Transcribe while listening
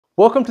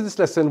Welcome to this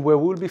lesson where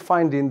we'll be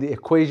finding the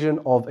equation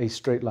of a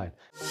straight line.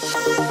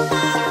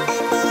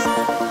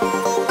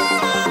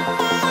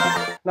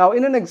 Now,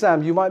 in an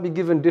exam, you might be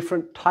given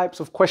different types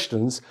of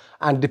questions,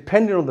 and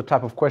depending on the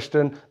type of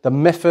question, the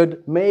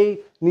method may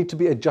need to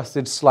be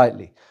adjusted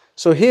slightly.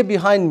 So here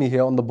behind me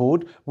here on the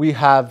board, we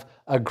have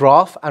a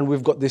graph and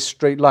we've got this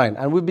straight line,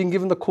 and we've been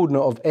given the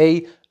coordinate of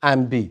A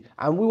and B,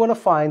 and we want to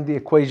find the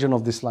equation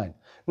of this line.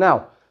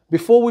 Now,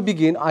 before we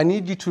begin, I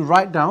need you to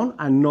write down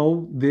and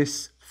know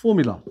this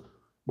formula.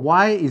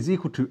 Y is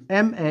equal to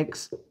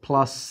mx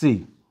plus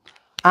c.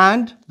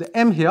 And the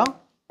m here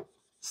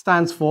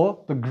stands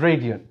for the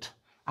gradient,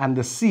 and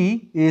the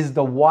c is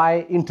the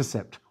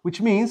y-intercept,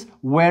 which means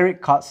where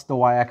it cuts the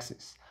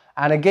y-axis.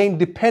 And again,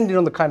 depending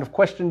on the kind of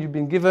question you've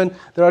been given,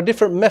 there are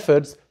different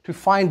methods to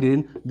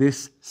finding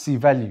this c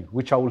value,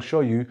 which I will show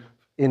you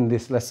in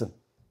this lesson.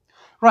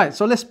 Right,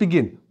 so let's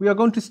begin. We are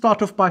going to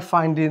start off by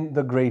finding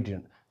the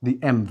gradient, the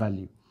m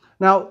value.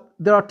 Now,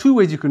 there are two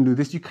ways you can do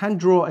this. You can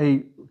draw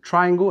a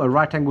triangle, a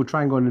right angle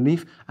triangle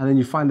underneath, and then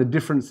you find the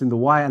difference in the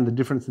y and the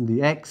difference in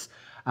the x,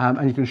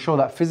 and you can show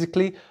that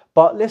physically.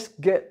 But let's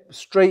get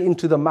straight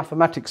into the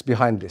mathematics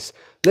behind this.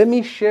 Let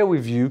me share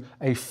with you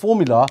a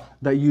formula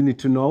that you need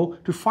to know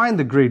to find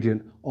the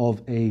gradient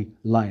of a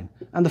line.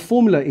 And the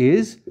formula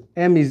is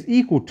m is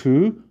equal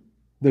to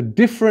the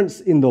difference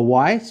in the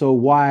y, so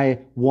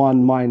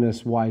y1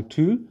 minus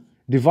y2,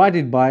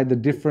 divided by the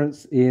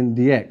difference in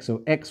the x, so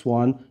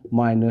x1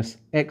 minus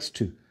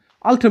x2.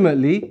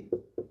 Ultimately,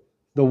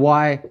 the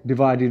y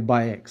divided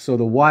by x, so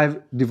the y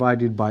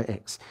divided by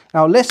x.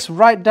 Now let's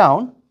write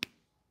down,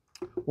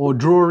 or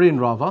draw in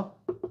rather,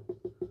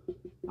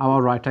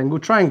 our right angle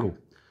triangle.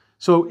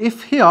 So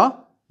if here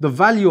the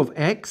value of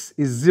x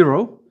is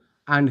 0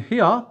 and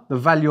here the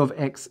value of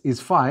x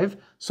is 5,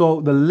 so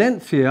the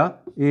length here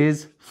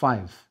is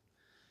 5.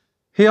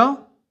 Here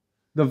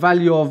the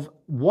value of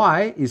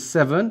y is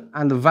 7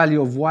 and the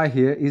value of y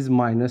here is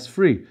minus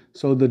 3.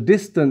 So the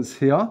distance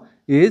here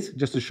is,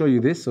 just to show you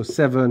this, so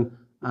 7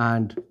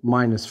 and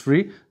minus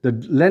 3. The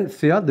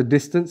length here, the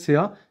distance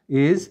here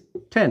is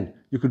 10.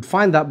 You could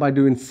find that by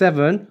doing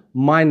 7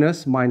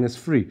 minus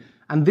 3.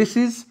 And this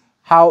is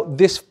how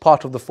this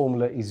part of the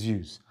formula is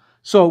used.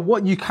 So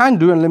what you can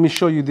do, and let me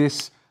show you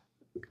this.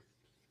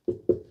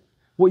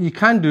 What you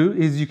can do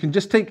is you can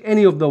just take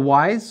any of the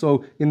y's.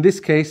 So in this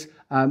case,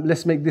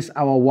 let's make this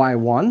our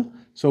y1.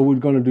 So we're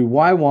going to do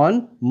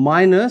y1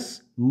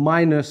 minus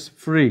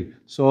 3.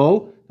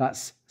 So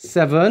that's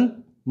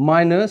 7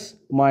 minus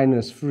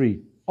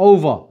 3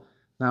 over.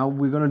 Now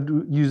we're going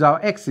to use our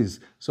x's.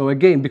 So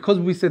again, because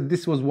we said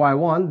this was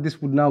y1,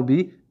 this would now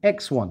be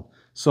x1.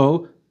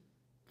 So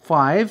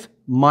 5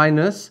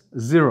 minus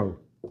 0.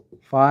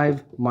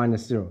 5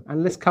 minus 0.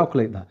 And let's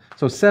calculate that.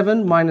 So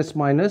 7 minus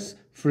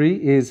 3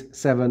 is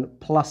 7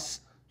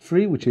 plus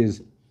 3, which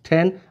is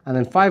 10. And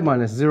then 5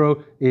 minus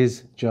 0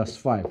 is just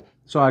 5.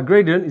 So our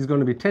gradient is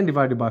going to be 10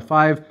 divided by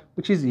 5,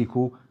 which is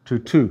equal to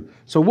 2.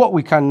 So what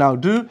we can now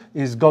do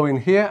is go in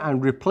here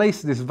and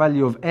replace this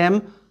value of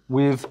m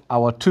with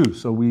our 2.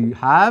 So we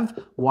have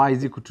y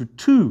is equal to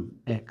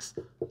 2x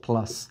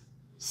plus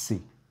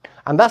c.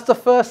 And that's the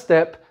first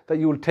step that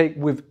you will take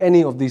with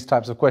any of these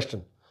types of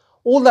questions.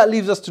 All that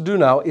leaves us to do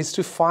now is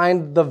to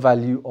find the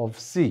value of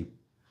c.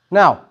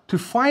 Now, to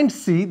find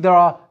c, there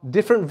are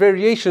different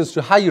variations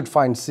to how you'd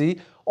find c.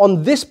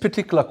 On this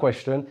particular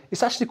question,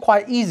 it's actually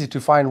quite easy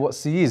to find what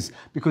c is,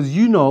 because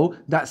you know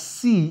that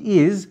c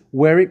is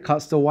where it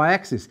cuts the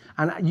y-axis.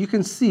 And you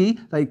can see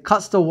that it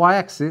cuts the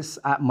y-axis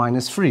at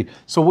minus 3.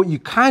 So what you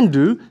can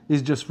do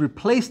is just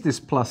replace this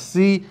plus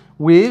c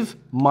with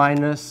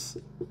minus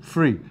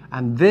 3.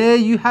 And there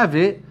you have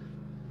it,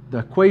 the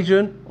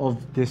equation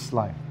of this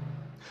line.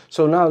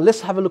 So now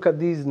let's have a look at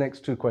these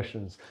next two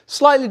questions.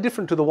 Slightly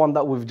different to the one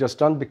that we've just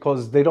done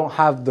because they don't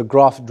have the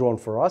graph drawn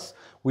for us.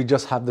 We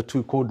just have the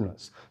two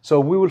coordinates. So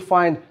we will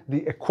find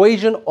the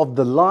equation of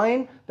the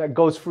line that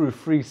goes through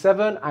 3,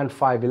 7 and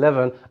 5,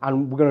 11.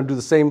 And we're going to do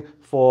the same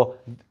for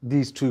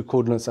these two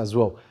coordinates as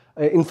well.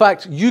 In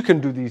fact, you can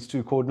do these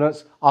two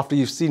coordinates after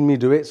you've seen me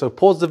do it. So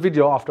pause the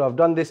video after I've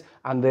done this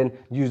and then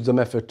use the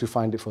method to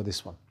find it for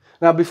this one.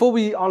 Now, before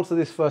we answer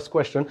this first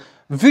question,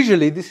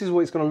 visually, this is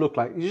what it's going to look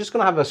like. You're just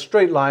going to have a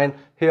straight line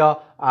here,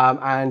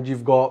 and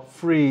you've got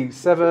 3,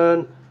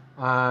 7,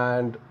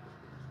 and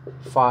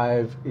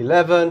 5,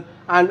 11.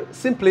 And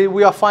simply,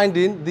 we are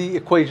finding the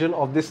equation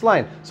of this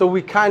line. So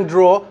we can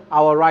draw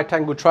our right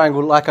angle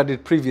triangle like I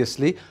did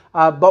previously,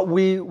 but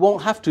we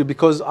won't have to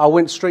because I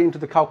went straight into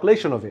the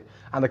calculation of it.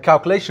 And the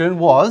calculation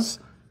was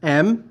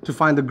m to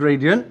find the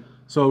gradient.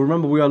 So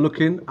remember, we are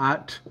looking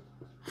at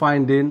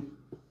finding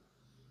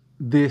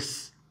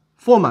this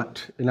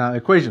format in our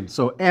equation.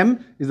 So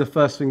m is the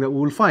first thing that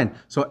we will find.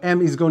 So m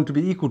is going to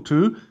be equal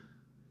to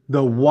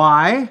the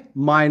y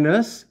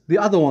minus the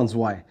other one's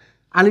y.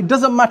 And it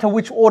doesn't matter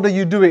which order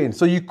you do it in.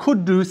 So you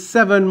could do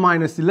 7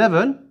 minus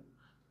 11,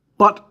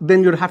 but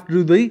then you'd have to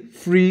do the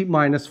 3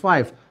 minus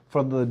 5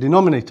 for the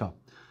denominator.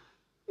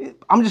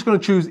 I'm just going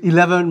to choose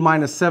 11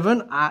 minus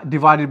 7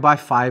 divided by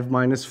 5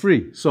 minus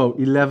 3. So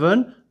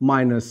 11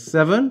 minus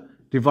 7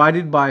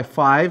 divided by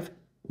 5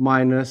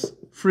 minus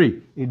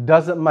 3. It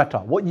doesn't matter.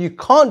 What you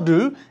can't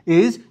do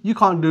is you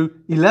can't do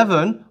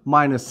 11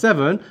 minus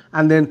 7,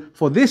 and then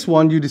for this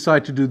one you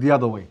decide to do the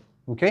other way.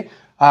 Okay?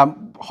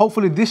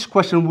 Hopefully this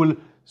question will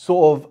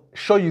sort of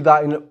show you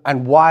that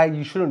and why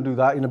you shouldn't do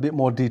that in a bit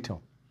more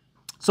detail.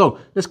 So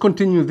let's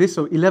continue this.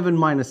 So 11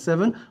 minus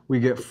 7, we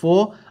get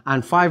 4,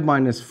 and 5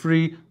 minus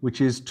 3, which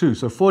is 2.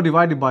 So 4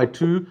 divided by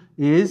 2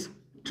 is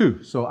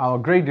 2. So our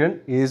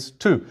gradient is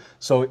 2.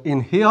 So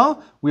in here,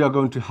 we are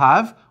going to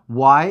have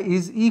y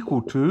is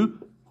equal to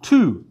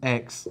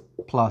 2x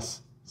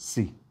plus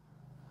c.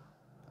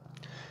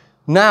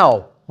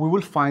 Now, we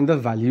will find the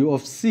value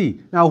of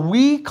c. Now,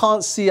 we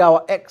can't see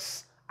our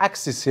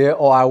x-axis here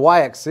or our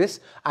y-axis,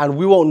 and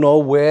we won't know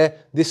where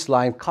this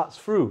line cuts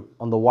through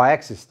on the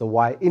y-axis, the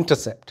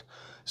y-intercept.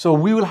 So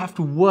we will have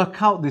to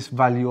work out this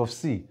value of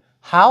c.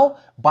 How?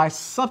 By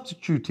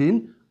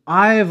substituting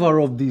either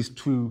of these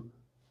two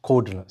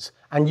coordinates,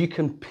 and you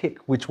can pick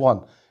which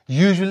one.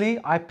 Usually,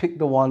 I pick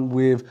the one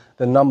with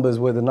the numbers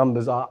where the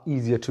numbers are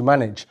easier to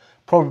manage,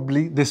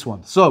 probably this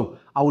one. So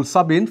I will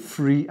sub in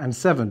 3 and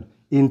 7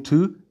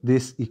 into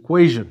this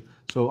equation.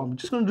 So I'm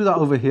just going to do that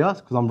over here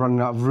because I'm running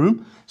out of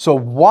room. So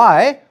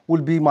y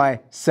will be my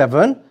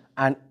 7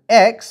 and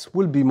x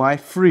will be my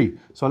 3.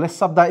 So let's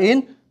sub that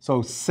in.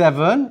 So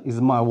 7 is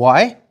my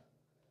y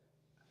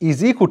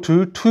is equal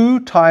to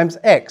 2 times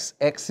x.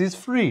 X is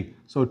 3.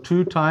 So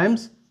 2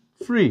 times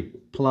 3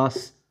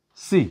 plus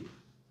c.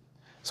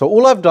 So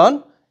all I've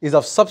done is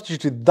I've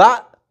substituted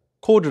that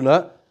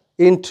coordinate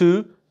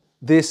into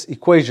this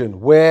equation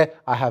where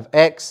I have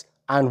x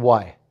and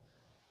y.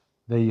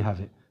 There you have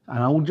it. And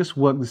I will just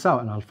work this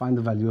out and I'll find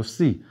the value of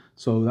c.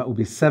 So that will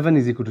be 7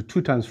 is equal to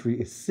 2 times 3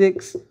 is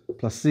 6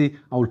 plus c.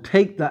 I will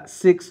take that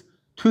 6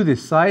 to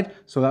this side.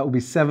 So that will be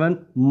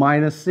 7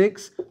 minus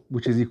 6,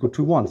 which is equal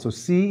to 1. So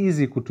c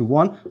is equal to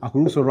 1. I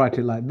can also write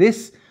it like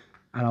this.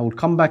 And I will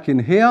come back in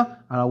here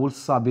and I will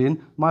sub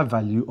in my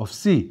value of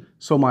c.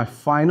 So my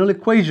final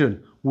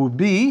equation will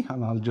be,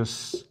 and I'll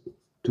just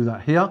do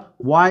that here,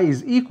 y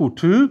is equal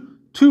to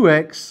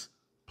 2x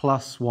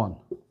plus 1.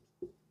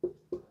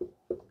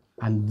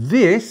 And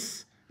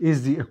this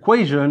is the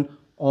equation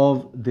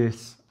of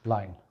this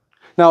line.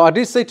 Now, I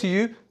did say to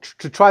you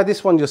to try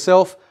this one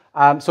yourself.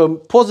 So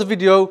pause the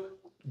video,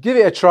 give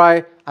it a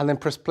try, and then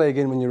press play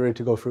again when you're ready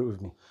to go through it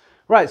with me.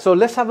 Right, so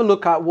let's have a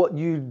look at what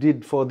you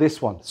did for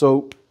this one.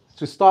 So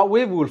to start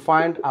with, we will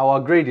find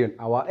our gradient,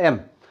 our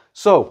m.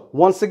 So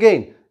once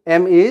again,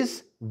 m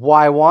is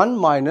y1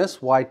 minus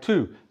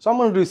y2. So I'm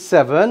going to do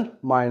 7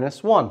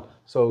 minus 1.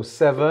 So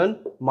 7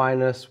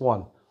 minus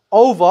 1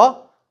 over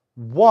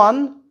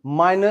 1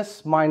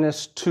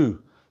 minus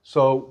 2.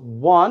 So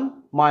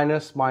 1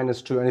 minus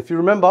 2. And if you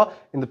remember,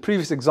 in the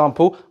previous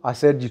example, I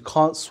said you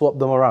can't swap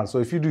them around. So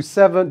if you do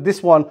 7,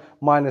 this one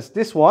minus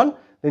this one,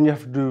 then you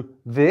have to do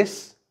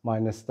this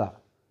minus that.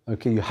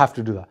 Okay, you have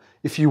to do that.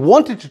 If you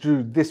wanted to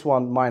do this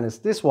one minus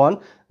this one,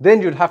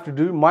 then you'd have to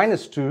do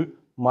minus 2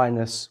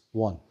 minus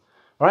 1.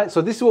 All right,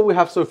 so this is what we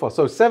have so far.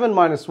 So 7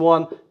 minus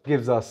 1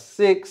 gives us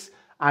 6,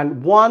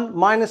 and 1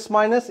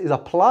 minus is a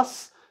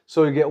plus.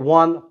 So you get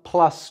 1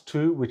 plus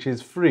 2, which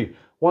is 3.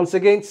 Once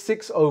again,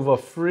 6 over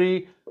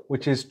 3,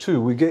 which is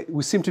 2.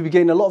 We seem to be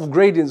getting a lot of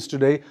gradients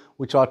today,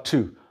 which are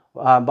 2.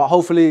 But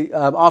hopefully,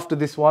 after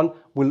this one,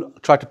 we'll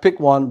try to pick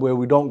one where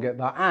we don't get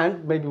that,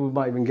 and maybe we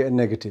might even get a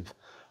negative.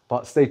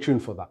 But stay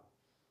tuned for that.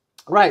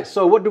 Right,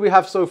 so what do we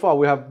have so far?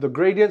 We have the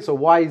gradient, so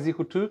y is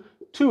equal to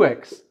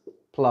 2x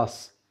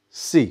plus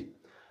c.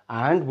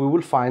 And we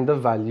will find the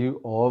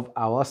value of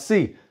our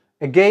c.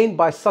 Again,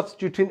 by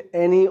substituting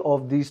any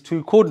of these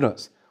two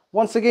coordinates.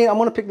 Once again, I'm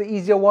going to pick the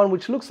easier one,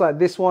 which looks like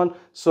this one.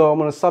 So I'm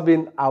going to sub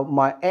in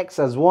my x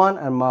as 1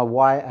 and my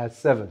y as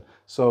 7.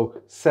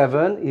 So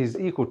 7 is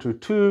equal to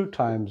 2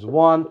 times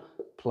 1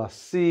 plus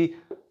c.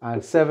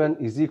 And 7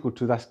 is equal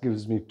to, that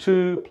gives me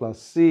 2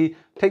 plus c.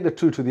 Take the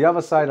 2 to the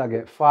other side, I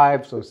get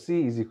 5. So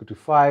c is equal to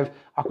 5.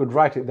 I could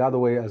write it the other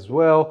way as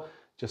well,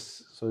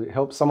 just so it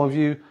helps some of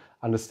you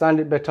understand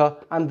it better.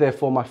 And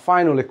therefore, my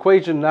final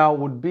equation now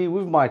would be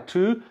with my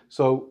 2.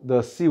 So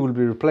the c will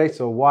be replaced.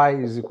 So y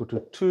is equal to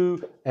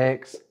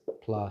 2x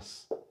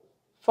plus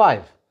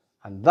 5.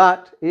 And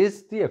that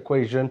is the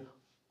equation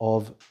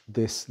of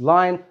this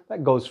line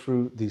that goes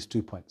through these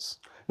 2 points.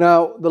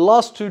 Now, the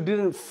last two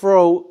didn't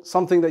throw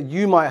something that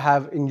you might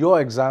have in your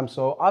exam,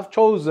 so I've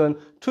chosen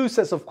 2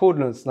 sets of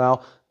coordinates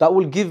now that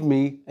will give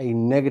me a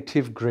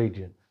negative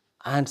gradient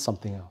and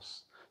something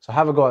else. So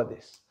have a go at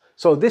this.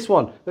 So this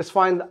one, let's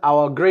find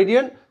our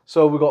gradient.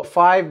 So we've got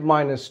 5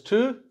 minus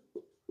 2,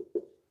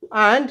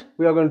 and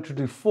we are going to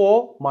do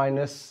 4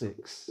 minus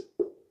 6.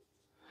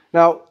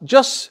 Now,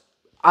 just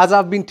as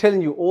I've been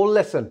telling you all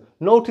lesson,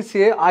 notice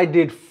here I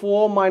did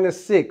 4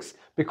 minus 6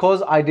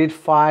 because I did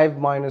 5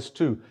 minus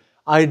 2.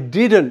 I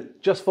didn't,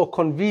 just for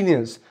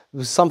convenience,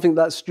 something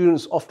that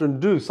students often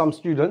do. Some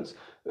students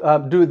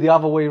do it the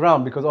other way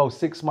around because, oh,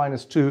 6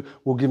 minus 2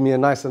 will give me a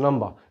nicer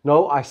number.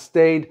 No, I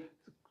stayed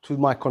to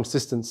my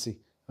consistency,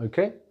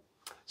 okay?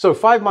 So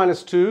 5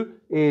 minus 2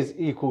 is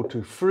equal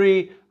to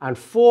 3, and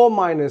 4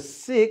 minus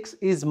 6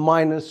 is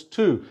minus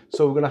 2.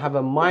 So we're going to have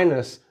a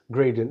minus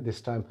gradient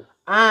this time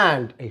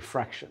and a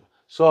fraction.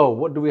 So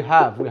what do we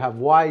have? We have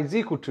y is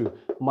equal to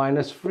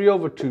minus 3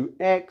 over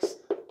 2x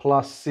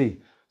plus c.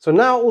 So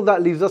now all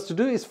that leaves us to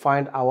do is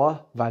find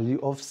our value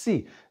of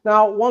c.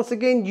 Now, once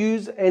again,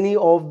 use any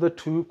of the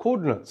two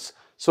coordinates.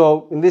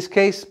 So in this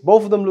case,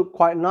 both of them look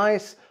quite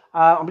nice.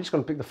 I'm just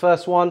going to pick the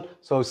first one,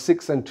 so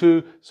 6 and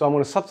 2. So I'm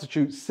going to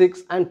substitute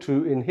 6 and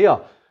 2 in here.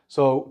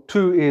 So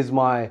 2 is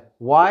my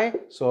y,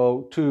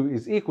 so 2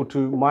 is equal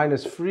to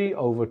minus 3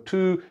 over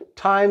 2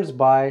 times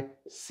by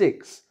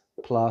 6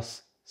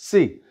 plus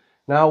c.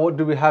 Now what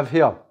do we have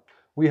here?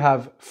 We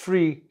have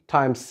 3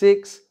 times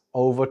 6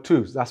 over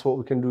 2. So that's what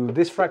we can do with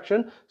this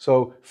fraction.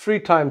 So 3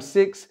 times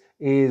 6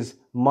 is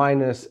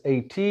minus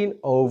 18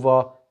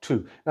 over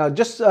 2. Now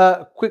just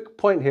a quick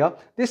point here,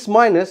 this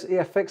minus, it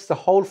affects the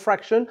whole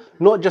fraction,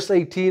 not just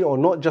 18 or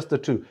not just the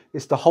 2,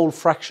 it's the whole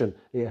fraction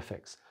it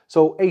affects.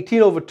 So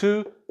 18 over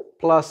 2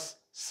 plus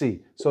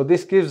c. So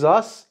this gives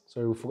us,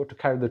 sorry we forgot to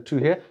carry the 2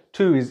 here,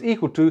 2 is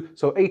equal to,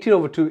 so 18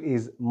 over 2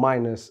 is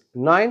minus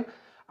 9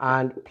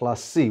 and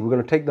plus c. We're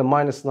going to take the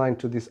minus 9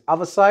 to this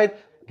other side,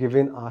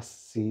 giving us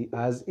c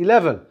as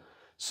 11.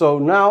 So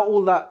now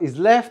all that is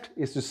left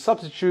is to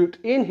substitute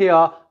in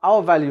here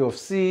our value of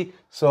c.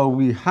 So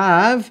we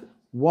have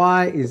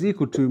y is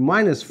equal to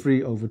minus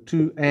 3 over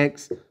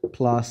 2x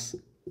plus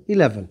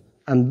 11.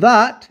 And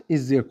that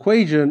is the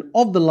equation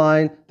of the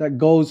line that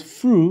goes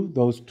through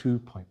those 2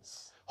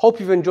 points. Hope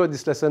you've enjoyed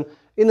this lesson.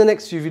 In the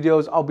next few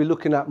videos, I'll be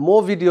looking at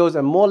more videos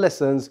and more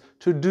lessons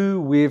to do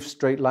with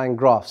straight line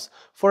graphs.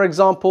 For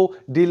example,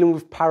 dealing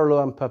with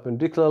parallel and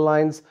perpendicular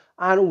lines,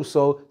 and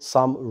also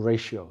some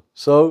ratio.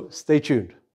 So stay tuned.